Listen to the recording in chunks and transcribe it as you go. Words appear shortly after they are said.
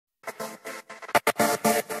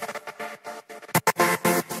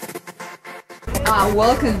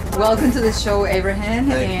Welcome to the show, Abraham.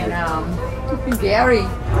 Thank and Gary.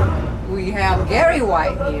 We have Gary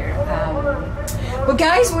White here. But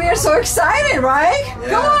guys, we are so excited, right? Yeah.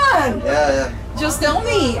 Come on. Yeah. Just tell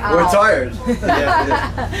me. We're tired.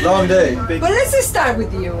 Long day. But let's just start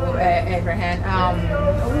with you, Abraham.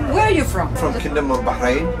 Where are you from? From Kingdom of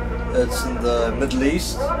Bahrain. It's in the Middle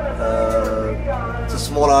East. It's a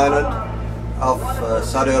small island of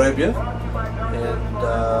Saudi Arabia. And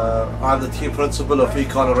I'm the team principal of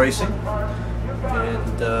Ekanoo Racing.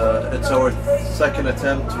 And it's our second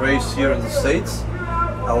attempt to race here in the States.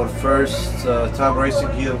 Our first time racing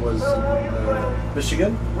here was in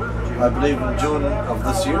Michigan, I believe in June of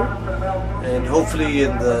this year. And hopefully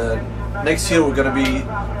in the next year we're going to be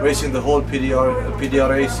racing the whole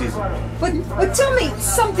PDRA season. But tell me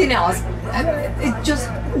something else.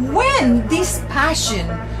 When this passion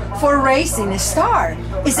for racing start?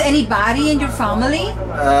 Is anybody in your family?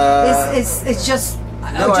 It's just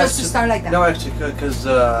to start like that. No, actually, because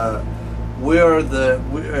we're the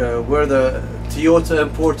Toyota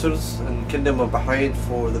importers in Kingdom of Bahrain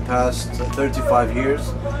for the past 35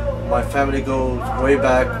 years. My family goes way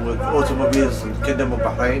back with automobiles in Kingdom of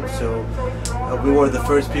Bahrain, so we were the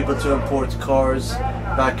first people to import cars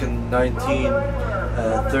back in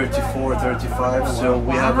 1934, 35. So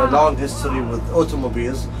we have a long history with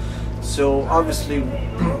automobiles. So obviously,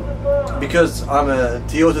 because I'm a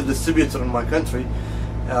Toyota distributor in my country,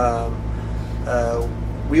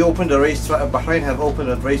 we opened a racetrack. Bahrain have opened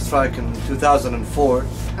a racetrack in 2004.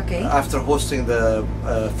 Okay. After hosting the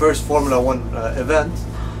first Formula One event.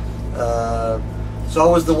 So I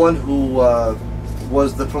was the one who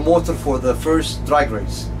was the promoter for the first drag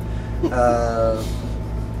race.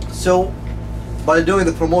 So by doing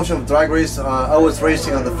the promotion of drag race, I was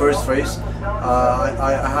racing on the first race.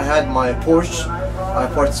 I had my Porsche. I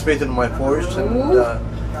participated in my Porsche, and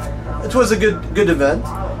it was a good event.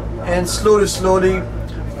 And slowly,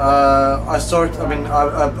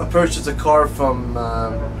 I purchased a car from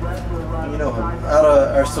you know him,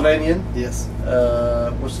 Arcelanian. Yes.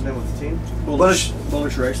 What's the name of the team? Bullish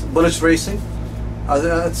Racing. Bullish Racing.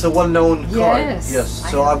 It's a well-known car. Yes.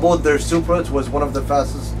 So I bought their Supra. It was one of the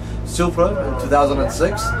fastest Supra in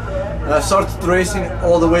 2006, and I started racing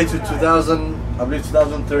all the way to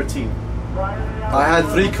 2013. I had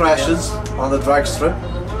 3 crashes on the drag strip,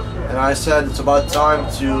 and I said it's about time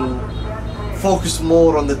to focus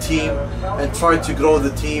more on the team and try to grow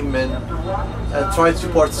the team and try to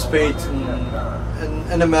participate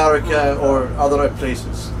in America or other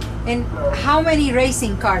places. And how many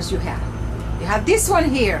racing cars you have? You have this one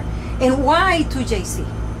here. And why 2JZ?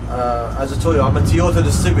 As I told you, I'm a Toyota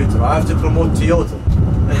distributor. I have to promote Toyota.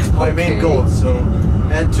 That's my main goal. So,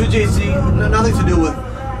 and 2JZ, nothing to do with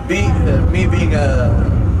me being a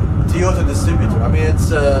Toyota distributor. I mean,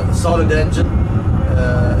 it's a solid engine.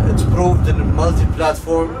 It's proved in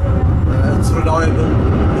multi-platform. It's reliable.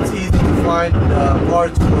 It's easy to find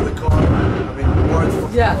parts for the car.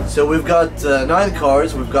 So we've got 9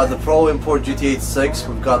 cars. We've got the Pro Import GT86.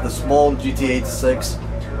 We've got the small GT86.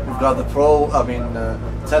 We've got the Pro,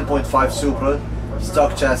 10.5 Supra,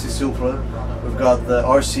 stock chassis Supra. We've got the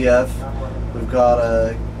RCF. We've got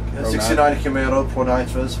a 69 Camaro Pro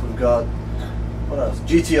Nitros. We've got, what else?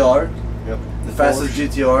 GTR. Yep. The fastest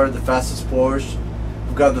GTR, the fastest Porsche.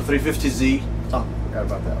 We've got the 350Z. Oh, forgot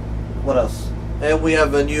about that. What else? And we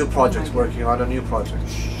have a new project, working on a new project.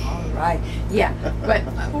 Right. Yeah, but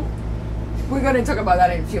we're going to talk about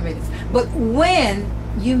that in a few minutes. But when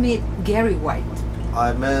you meet Gary White?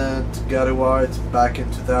 I met Gary White back in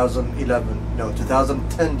 2011. No,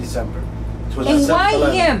 2010 December. It was And why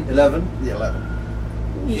 11. him? 11? Yeah, 11.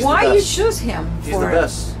 Why you choose him? He's the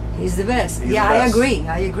best. He's the best. He's yeah, the best.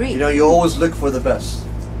 I agree. You know, you always look for the best.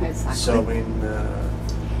 Exactly. So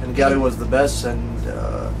and Gary was the best, and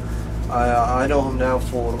I know him now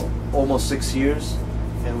for almost 6 years.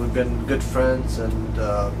 And we've been good friends, and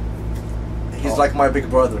he's like my big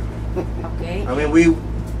brother. Okay. I mean,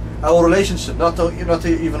 our relationship, not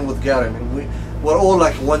even with Gary. I mean, we're all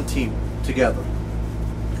like one team together.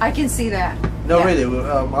 I can see that. No, yeah. really,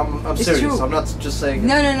 I'm serious. True. I'm not just saying.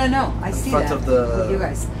 No. I see front that of the- with you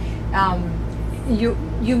guys.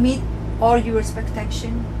 You meet all your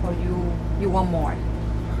expectation, or you want more?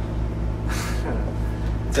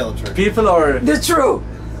 Tell the truth. People are. The truth.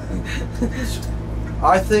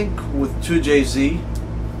 I think with 2JZ,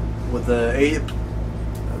 with the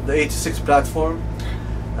 86 platform,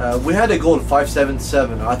 we had a goal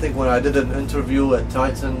 577. I think when I did an interview at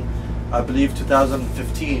Titan, I believe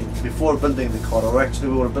 2015, before building the car, or actually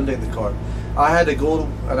we were building the car, I had a goal,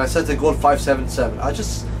 and I set a goal 577. I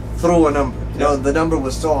just threw a number. You know, the number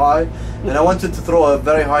was so high, and I wanted to throw a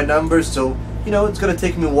very high number, so you know, it's gonna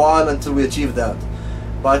take me a while until we achieve that.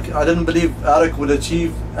 But I didn't believe Eric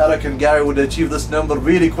and Gary would achieve this number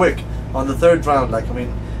really quick on the third round. Like, I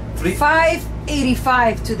mean,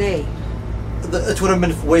 585 today. It would have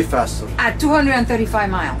been way faster. At 235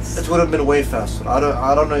 miles. It would have been way faster. I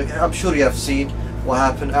don't know. I'm sure you have seen what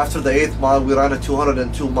happened after the 8th mile. We ran at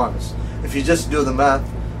 202 miles. If you just do the math,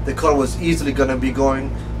 the car was easily going to be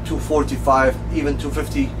going 245, even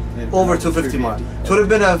 250, over 250 miles. It would have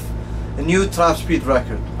been a new top speed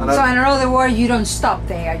record. And so in other words, you don't stop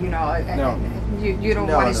there. You know, no. you don't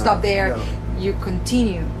want to stop there. No. You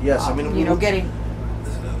continue. Yes, I mean, you know, getting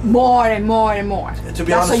more and more and more. To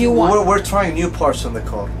be honest, we're trying new parts on the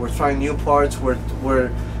car. We're trying new parts. We're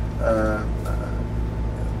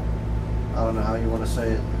I don't know how you want to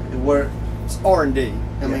say it. It's R&D.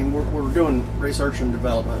 I mean, we're doing research and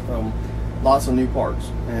development on lots of new parts,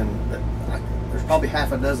 and there's probably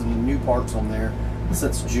half a dozen new parts on there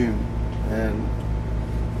since June. And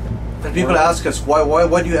people ask us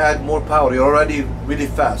why do you add more power? You're already really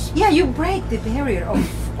fast. Yeah, you break the barrier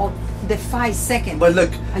of the 5 seconds. But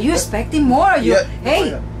look, are you expecting more? Are you?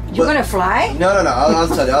 You're gonna fly? No. I'll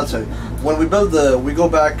tell you. When we go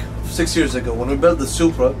back 6 years ago. When we built the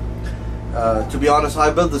Supra, to be honest, I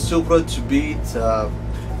built the Supra to beat.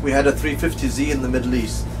 We had a 350Z in the Middle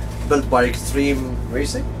East, built by Extreme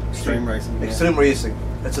Racing. Extreme Racing.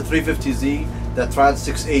 It's a 350Z that ran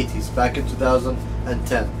 680s back in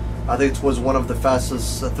 2010. I think it was one of the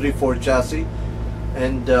fastest 3/4 chassis,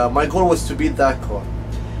 and my goal was to beat that car.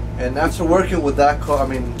 And after working with that car, I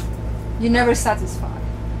mean, you're never satisfied.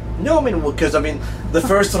 No, I mean, because the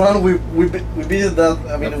first run we beat that.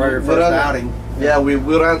 I mean, the first outing. Yeah, we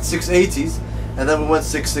ran 680s, and then we went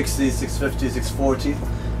 660, 650, 640,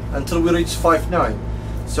 until we reached 5.9.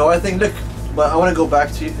 So I think, look, but I want to go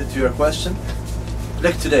back to your question.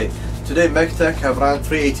 Look, today MechTech have ran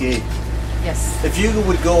 388. Yes. If you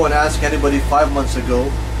would go and ask anybody 5 months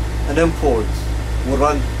ago, an import will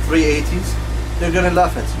run 380s, they're gonna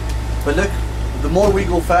laugh at you. But look, the more we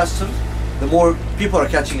go faster, the more people are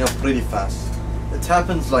catching up really fast. It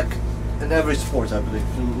happens like in every sport, I believe.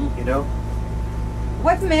 Mm-hmm. You know.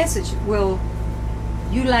 What message will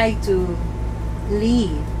you like to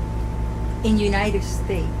leave in United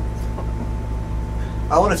States?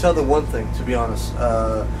 I want to tell them one thing, to be honest,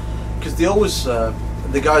 because they always,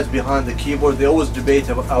 the guys behind the keyboard, they always debate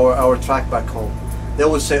our track back home. They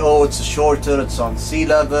always say, "Oh, it's shorter, it's on sea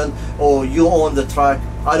level. Oh, you own the track."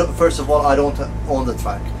 First of all, I don't own the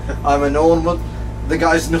track. I'm a normal. The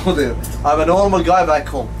guys know that I'm a normal guy back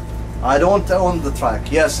home. I don't own the track.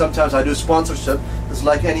 Yes, sometimes I do sponsorship. It's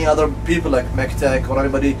like any other people, like MechTech or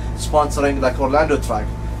anybody sponsoring like Orlando track.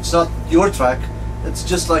 It's not your track. It's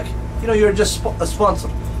just like, you know, you're just a sponsor.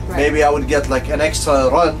 Right. Maybe I would get like an extra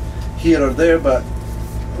run here or there, but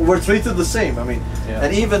we're treated the same. I mean,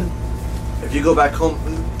 and even if you go back home,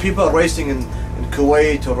 people are racing in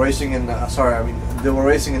Kuwait or racing in they were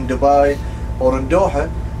racing in Dubai or in Doha,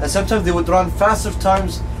 and sometimes they would run faster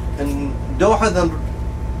times in Doha than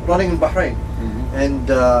running in Bahrain. Mm-hmm.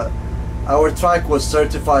 And our track was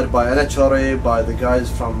certified by NHRA, by the guys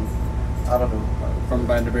from, I don't know, from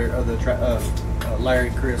Vanderbilt,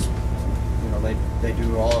 Larry, Chris. You know, they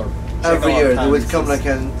do all our every year. They would come like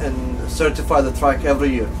and certify the track every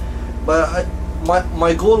year. But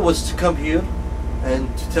my goal was to come here and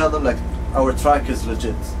to tell them like our track is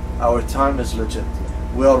legit, our time is legit.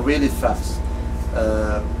 We are really fast.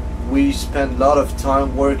 We spend a lot of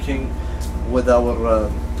time working with our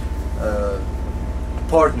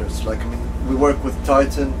partners. Like, I mean, we work with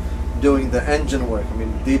Titan doing the engine work. I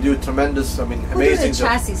mean, they do tremendous, amazing job. Who do the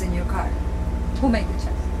chassis in your car? Who make the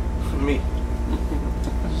chassis? Me.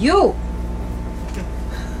 You?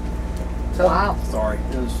 Wow. Sorry.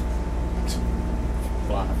 It was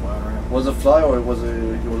fly around. Was it fly or was it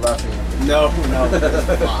you were laughing at it? No, it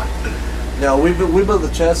was fly. Now we built the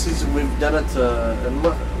chassis. We've done it in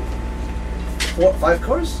 5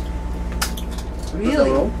 cars.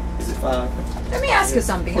 Really? Is it 5? Let me ask you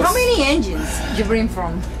something. How many engines you bring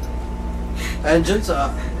from? Engines?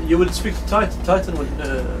 You would speak to Titan. Titan would.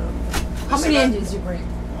 How many engines you bring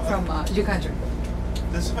from your country?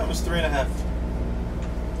 This event was 3.5,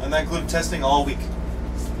 and that included testing all week.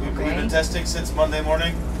 We've been testing since Monday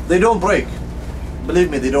morning. They don't break. Believe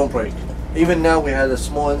me, they don't break. Even now, we had a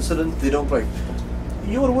small incident. They don't break.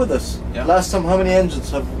 You were with us. Yeah. Last time, how many engines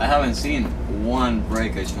have? I haven't seen one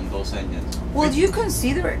breakage on those engines. Would you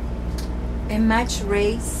consider a match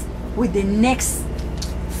race with the next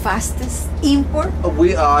fastest import of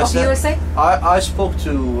USA? I spoke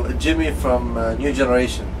to Jimmy from New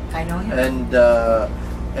Generation. I know him.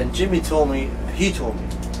 And Jimmy told me,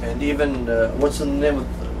 and even what's the name of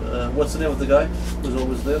what's the name of the guy who's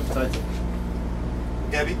always there? Title?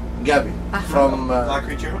 Gabby from Black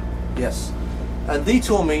Creature. yes, and they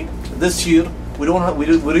told me this year we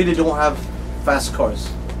really don't have fast cars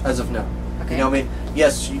as of now. Okay. You know what I mean?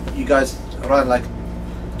 Yes, you guys run like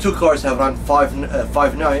 2 cars have run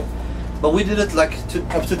 5.9, but we did it like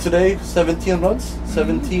up to today 17 runs,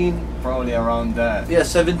 17. Probably around that. Yeah,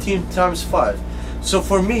 17 times 5. So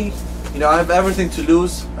for me, you know, I have everything to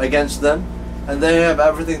lose against them, and they have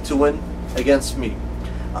everything to win against me.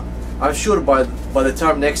 I'm sure by the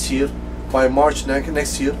time next year, by March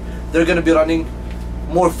next year, they're going to be running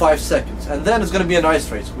more 5 seconds, and then it's going to be a nice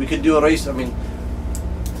race. We could do a race. I mean,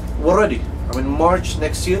 we're ready. I mean, March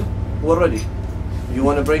next year, we're ready. You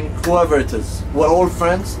want to bring whoever it is. We're all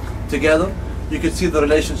friends together. You can see the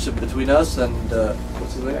relationship between us and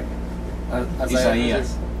what's his name?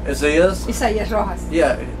 Isaias. Rojas.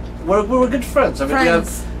 Yeah, we're good friends. I mean,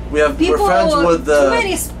 Friends. we're friends with. Too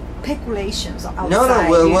many speculations outside.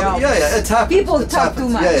 No, you know? yeah, it happens. People it talk happens.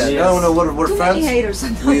 too much. Yeah, Yes. no, we're Too friends. many haters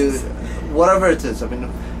sometimes. Whatever it is. I mean,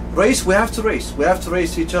 race. We have to race. We have to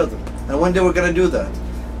race each other, and one day we're gonna do that.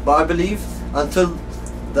 But I believe until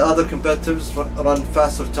the other competitors run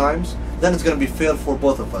faster times, then it's gonna be fair for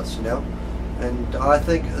both of us, you know. And I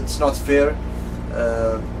think it's not fair.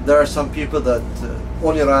 There are some people that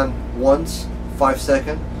only ran once, 5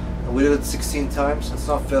 seconds, and we did it 16 times. It's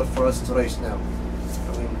not fair for us to race now.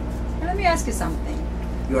 I mean, Let me ask you something.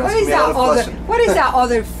 you're What asking is me a lot that of other? questions. What is that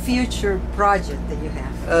other future project that you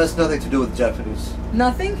have? It's nothing to do with Japanese.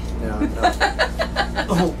 Nothing. No,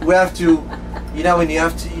 no. We have to, you know, when you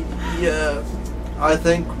have to. I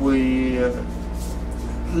think we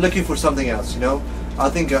looking for something else. You know, I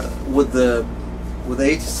think with the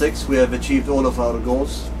 86 we have achieved all of our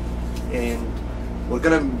goals, and we're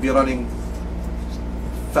gonna be running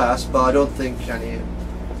fast. But I don't think any.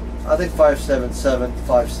 I think 577,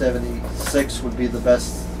 576 would be the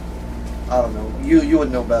best. I don't know. You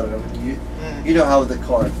would know better. I mean, you know how the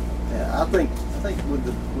car. Yeah, I think with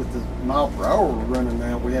the mile per hour we're running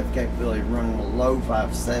now, we have the capability of running a low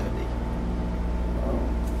 570.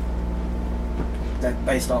 That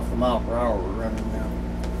based off the mile per hour we're running now.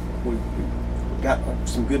 We've got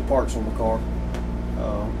some good parts on the car.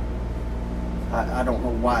 I don't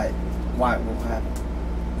know why it won't happen.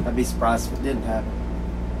 I'd be surprised if it didn't happen.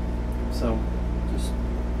 So just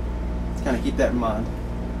kind of keep that in mind.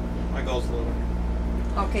 My goal's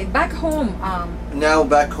lower. Okay, back home. Now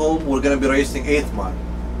back home we're gonna be racing 8th mile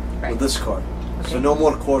Right. with this car. So Okay. no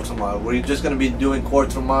more quarter mile. We're just gonna be doing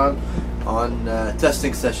quarter mile on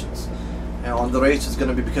testing sessions. And on the race it's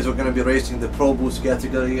gonna be, because we're gonna be racing the Pro Boost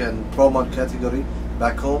category and Pro Mod category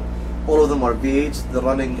back home. All of them are V8s. They're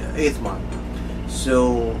running 8th mile.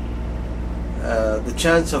 So the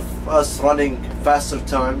chance of us running faster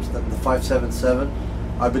times than the 577,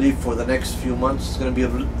 I believe for the next few months is going to be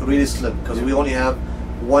really slim, because we only have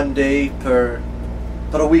 1 day per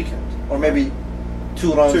weekend, or maybe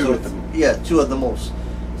 2 runs. Two or at the- yeah, 2 at the most.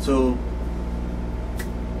 So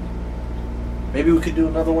maybe we could do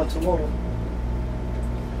another one tomorrow.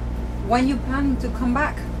 When you planning to come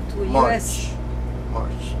back to US?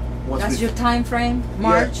 March. Once That's we- your time frame?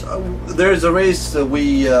 March? Yeah, there's a race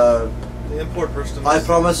The import versus I domestic.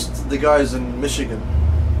 promised the guys in Michigan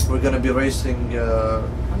we're going to be racing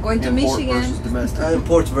I'm going to Import Michigan. versus domestic.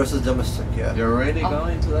 import versus domestic. Yeah. You're already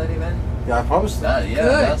going to that event? Yeah, I promised that. That, yeah,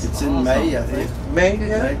 Good. that's It's awesome. in May, I think. May.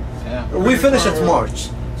 Yeah. May. Yeah. We finish at March,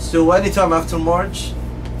 so anytime after March,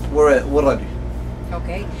 we're ready.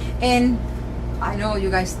 Okay. And I know you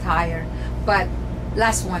guys tired, but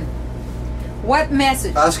last one. What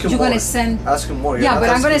message Ask him you more. gonna send? Ask him more. Yeah, not but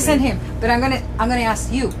I'm gonna asking send me. him. But I'm gonna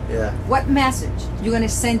ask you. Yeah. What message you gonna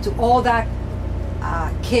send to all that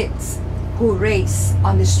kids who race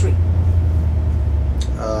on the street?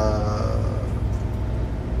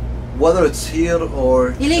 Whether it's here or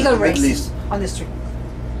Illegal in the Middle racing East. on the street.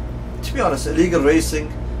 To be honest, illegal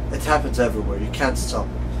racing, it happens everywhere. You can't stop.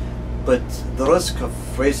 But the risk of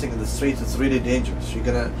racing in the street is really dangerous. You're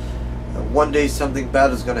gonna one day something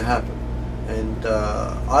bad is gonna happen, and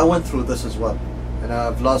I went through this as well, and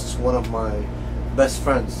I've lost one of my best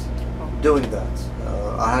friends doing that.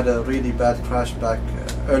 I had a really bad crash back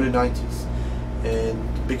early 90s, and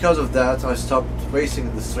because of that I stopped racing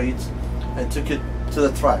in the streets and took it to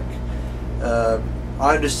the track.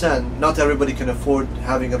 I understand not everybody can afford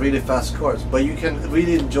having a really fast cars, but you can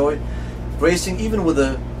really enjoy racing even with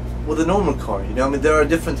a normal car. You know, I mean, there are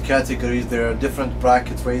different categories, there are different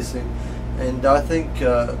bracket racing, and I think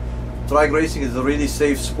drag racing is a really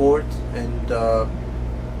safe sport, and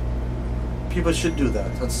people should do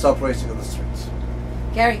that and stop racing on the streets.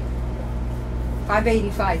 Gary,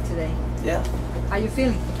 585 today. Yeah. How you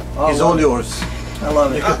feeling? He's all yours. I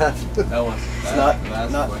love it. That was not- the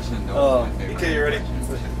last not- question. That was my favorite. Okay, you ready?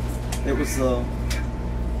 question. It was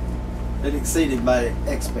it exceeded my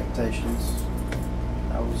expectations.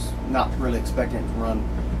 I was not really expecting it to run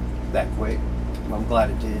that quick. I'm glad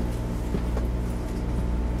it did.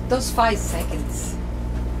 Those 5 seconds.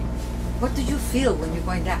 What do you feel when you're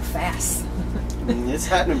going that fast? I mean, it's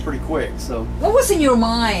happening pretty quick. So What was in your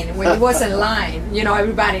mind when it was in line? You know,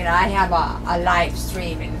 everybody, and I have a live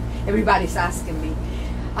stream, and everybody's asking me.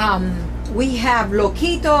 We have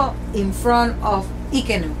Loquito in front of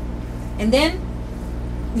Ekanoo, and then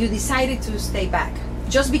you decided to stay back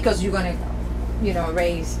just because you're gonna, you know,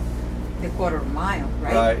 raise the quarter mile,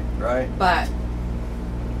 right? Right. But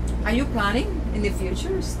are you planning in the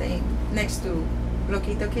future staying next to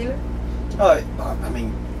Loquito Killer? I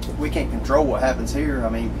mean, we can't control what happens here. I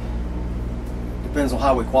mean, depends on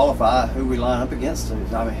how we qualify, who we line up against. I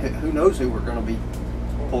mean, who knows who we're going to be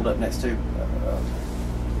pulled up next to.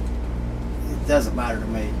 It doesn't matter to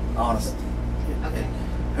me, honestly. Okay.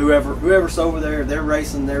 Whoever's over there, they're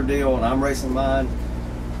racing their deal, and I'm racing mine.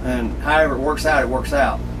 And however it works out, it works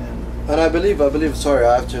out. And I believe, sorry,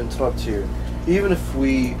 I have to interrupt here. Even if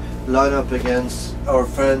we line up against our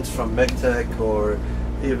friends from MechTech or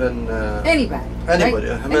even Anybody, anybody,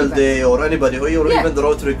 right? Hamilday or anybody, or Yeah. even the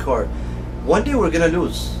rotary car, one day we're gonna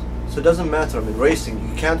lose. So it doesn't matter. I mean, racing,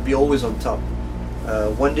 you can't be always on top.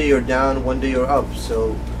 One day you're down, one day you're up.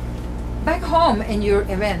 So Back home in your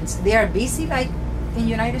events, they are busy like in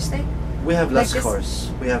United States? we have less Like this?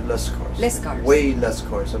 cars. We have less cars. Less cars. Way less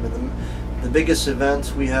cars. I mean, the biggest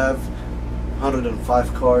events we have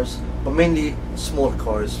 105 cars, but mainly small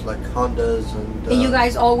cars like Hondas and. And you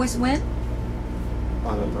guys always win?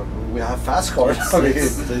 I don't know. We have fast cars.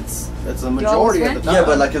 It's a majority of the time. Yeah,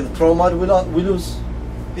 but like in the pro mod, we lose.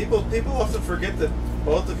 People often forget that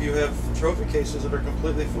both of you have trophy cases that are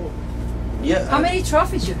completely full. Yeah. How many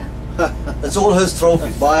trophies you have? It's all his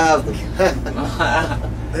trophies, but I have them.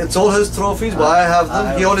 It's all his trophies, but I have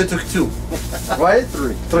them. He only took 2, right?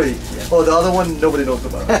 3. Yeah. Oh, the other one nobody knows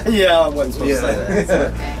about. Yeah, I wasn't supposed to say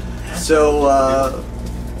that. Okay. So,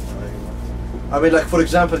 I mean, like for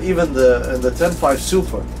example, even in the 10.5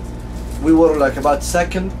 Super, we were like about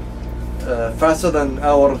second, faster than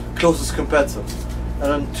our closest competitor.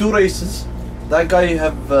 And on 2 races, that guy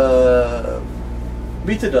have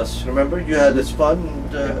beated us. Remember, you had a spot,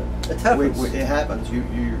 and it happens. It happens.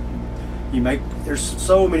 You make. There's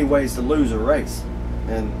so many ways to lose a race,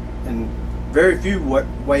 and very few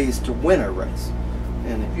ways to win a race.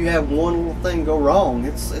 And if you have one little thing go wrong,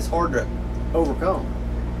 it's hard to overcome.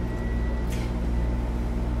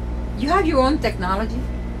 You have your own technology,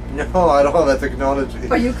 No, I don't have that technology.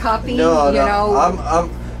 but you copy. No, you know.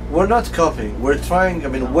 we're not copying. We're trying. I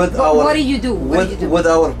mean, with But our. what do you do? What do you do? With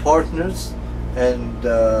our partners and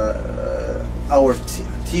our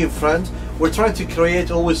team friends, we're trying to create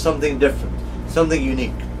always something different, something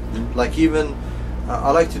unique. Like even, I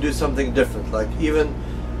like to do something different. Like even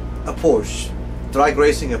a Porsche, drag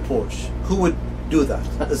racing a Porsche. Who would do that?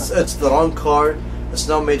 It's the wrong car. It's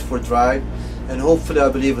not made for drag. And hopefully, I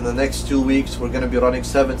believe in the next 2 weeks, we're going to be running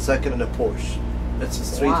 7 second in a Porsche. It's a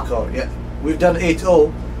street Wow. car. Yeah, we've done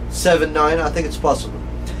 8.0, 7.9. I think it's possible.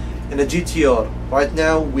 In a GTR, right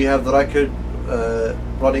now we have the record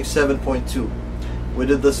running 7.2. We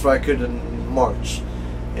did this record in March,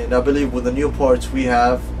 and I believe with the new parts we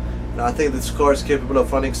have, and I think this car is capable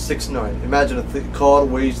of running 6.9. Imagine a car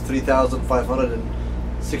weighs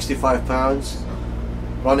 3,565 pounds,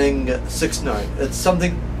 running 6.9. It's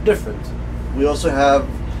something different. We also have.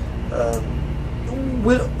 I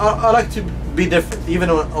like to be different, even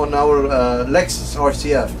on our Lexus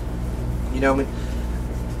RCF. You know, I mean,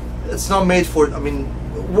 it's not made for. I mean,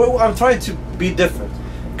 I'm trying to be different,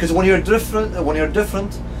 because when you're different,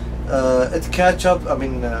 it catch up. I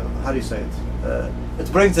mean, how do you say it?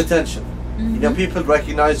 It brings attention. You know, people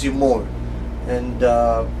recognize you more, and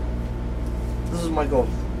this is my goal.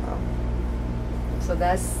 So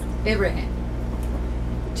that's Abraham.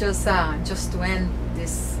 Just to end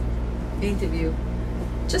this interview,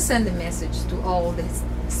 just send a message to all the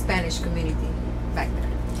Spanish community back there.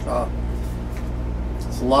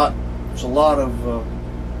 There's a lot of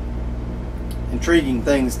intriguing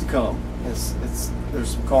things to come. There's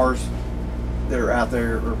some cars that are out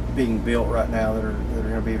there or being built right now that are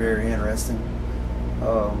going to be very interesting.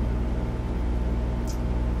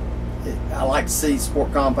 I like to see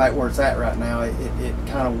Sport Compact where it's at right now. It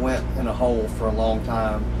kind of went in a hole for a long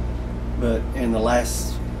time, but in the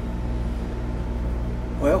last,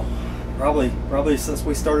 well, probably since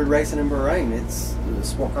we started racing in Bahrain, the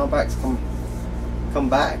Sport Compact's come come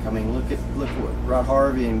back. I mean, look what Rod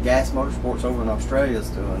Harvey and Gas Motorsports over in Australia is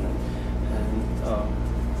doing,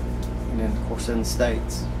 and then of course in the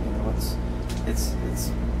States. You know, it's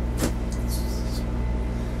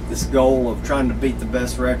this goal of trying to beat the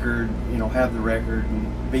best record. You know, have the record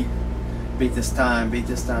and beat this time, beat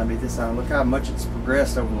this time, beat this time. Look how much it's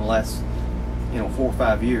progressed over the last 4 or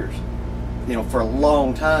 5 years. You know, for a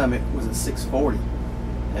long time it was at 640,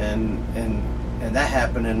 and that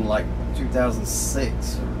happened in like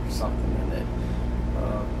 2006 or something,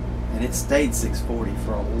 and it stayed 640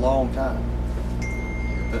 for a long time.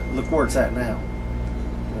 But look where it's at now.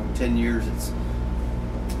 You know, 10 years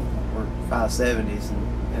we're 570s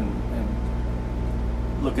and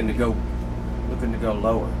looking to go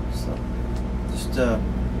lower. So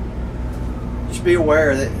just be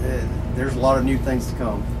aware that there's a lot of new things to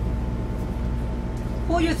come.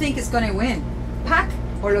 Who do you think is going to win, Pac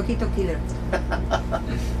or Loquito Killer?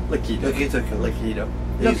 Loquito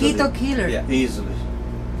Loquito Killer. Yeah. Easily.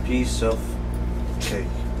 Piece of cake.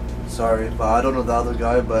 Sorry, but I don't know the other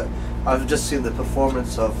guy, but I've just seen the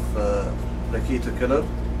performance of Loquito Killer.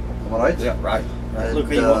 Am I right? Yeah, right. And,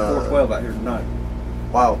 Look, he won 412 out here tonight.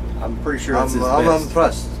 Wow. I'm pretty sure it's his I'm best.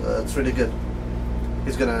 impressed. It's really good.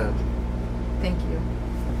 He's gonna.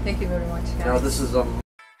 Thank you very much, guys. Now this is